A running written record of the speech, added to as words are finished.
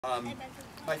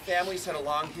My family's had a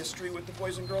long history with the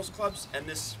Boys and Girls Clubs, and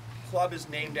this club is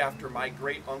named after my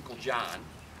great-uncle John.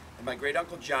 And my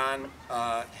great-uncle John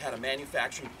had a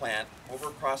manufacturing plant over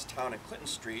across town at Clinton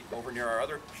Street, over near our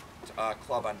other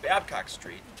club on Babcock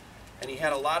Street. And he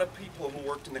had a lot of people who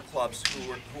worked in the clubs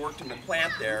who worked in the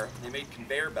plant there. They made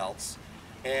conveyor belts,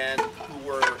 and who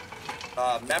were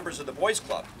members of the Boys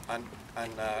Club on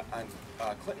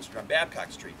Clinton Street, on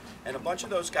Babcock Street. And a bunch of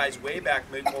those guys way back,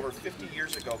 maybe over 50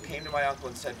 years ago, came to my uncle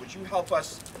and said, would you help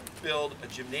us build a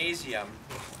gymnasium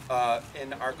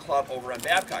in our club over on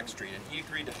Babcock Street? And he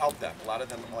agreed to help them. A lot of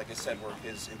them, like I said, were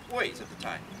his employees at the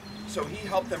time. So he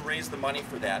helped them raise the money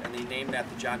for that, and they named that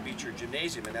the John Beecher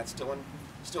Gymnasium, and that's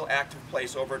still active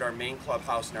place over at our main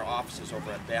clubhouse and our offices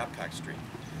over at Babcock Street.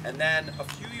 And then a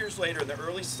few years later, in the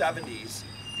early 70s,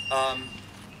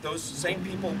 those same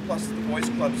people, plus the Boys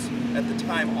Clubs at the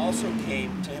time, also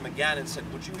came to him again and said,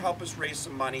 would you help us raise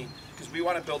some money, because we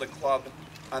want to build a club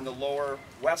on the lower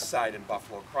west side in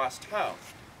Buffalo, across town.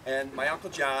 And my Uncle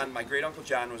John, my great-uncle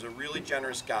John, was a really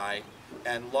generous guy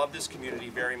and loved this community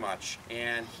very much,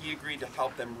 and he agreed to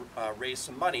help them raise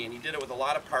some money, and he did it with a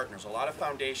lot of partners, a lot of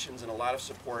foundations, and a lot of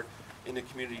support in the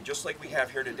community, just like we have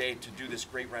here today to do this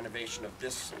great renovation of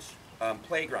this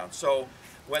playground. So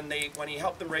when he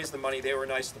helped them raise the money, they were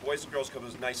nice. The Boys and Girls Club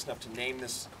was nice enough to name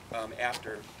this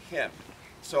after him.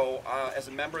 So as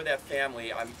a member of that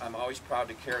family, I'm always proud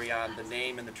to carry on the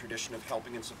name and the tradition of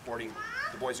helping and supporting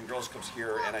the Boys and Girls Clubs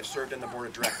here, and I've served on the board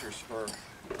of directors for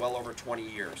well over 20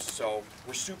 years. So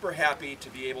we're super happy to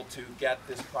be able to get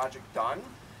this project done.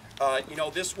 You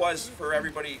know, this was, for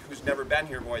everybody who's never been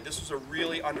here, boy, this was a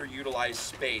really underutilized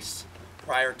space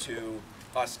prior to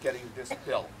us getting this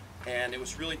built. And it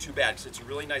was really too bad, because it's a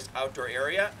really nice outdoor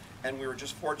area, and we were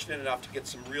just fortunate enough to get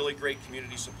some really great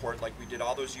community support like we did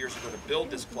all those years ago to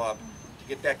build this club, to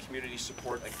get that community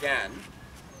support again.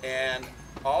 And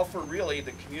all for really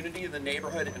the community of the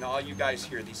neighborhood and all you guys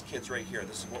here, these kids right here.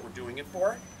 This is what we're doing it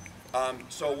for.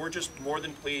 So we're just more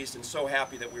than pleased and so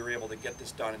happy that we were able to get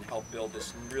this done and help build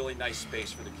this really nice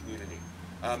space for the community.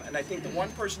 And I think the one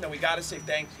person that we got to say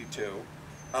thank you to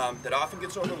that often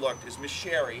gets overlooked is Miss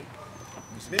Sherry.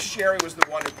 Miss Sherry was the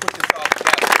one who put this all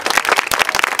together.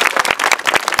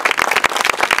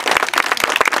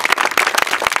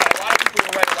 A lot of people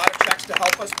will write a lot of checks to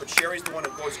help us, but Sherry's the one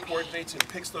who goes, coordinates, and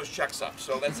picks those checks up.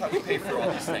 So that's how we pay for all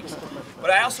these things.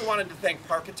 But I also wanted to thank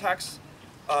Parkitects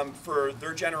for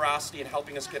their generosity in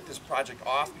helping us get this project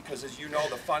off, because as you know,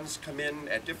 the funds come in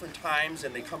at different times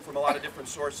and they come from a lot of different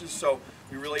sources. So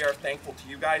we really are thankful to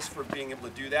you guys for being able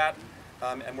to do that,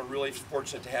 and we're really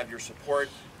fortunate to have your support.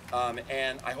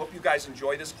 And I hope you guys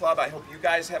enjoy this club. I hope you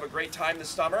guys have a great time this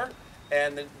summer,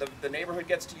 and the neighborhood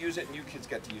gets to use it and you kids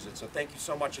get to use it. So thank you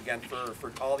so much again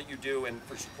for all that you do and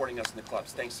for supporting us in the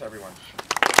clubs. Thanks everyone.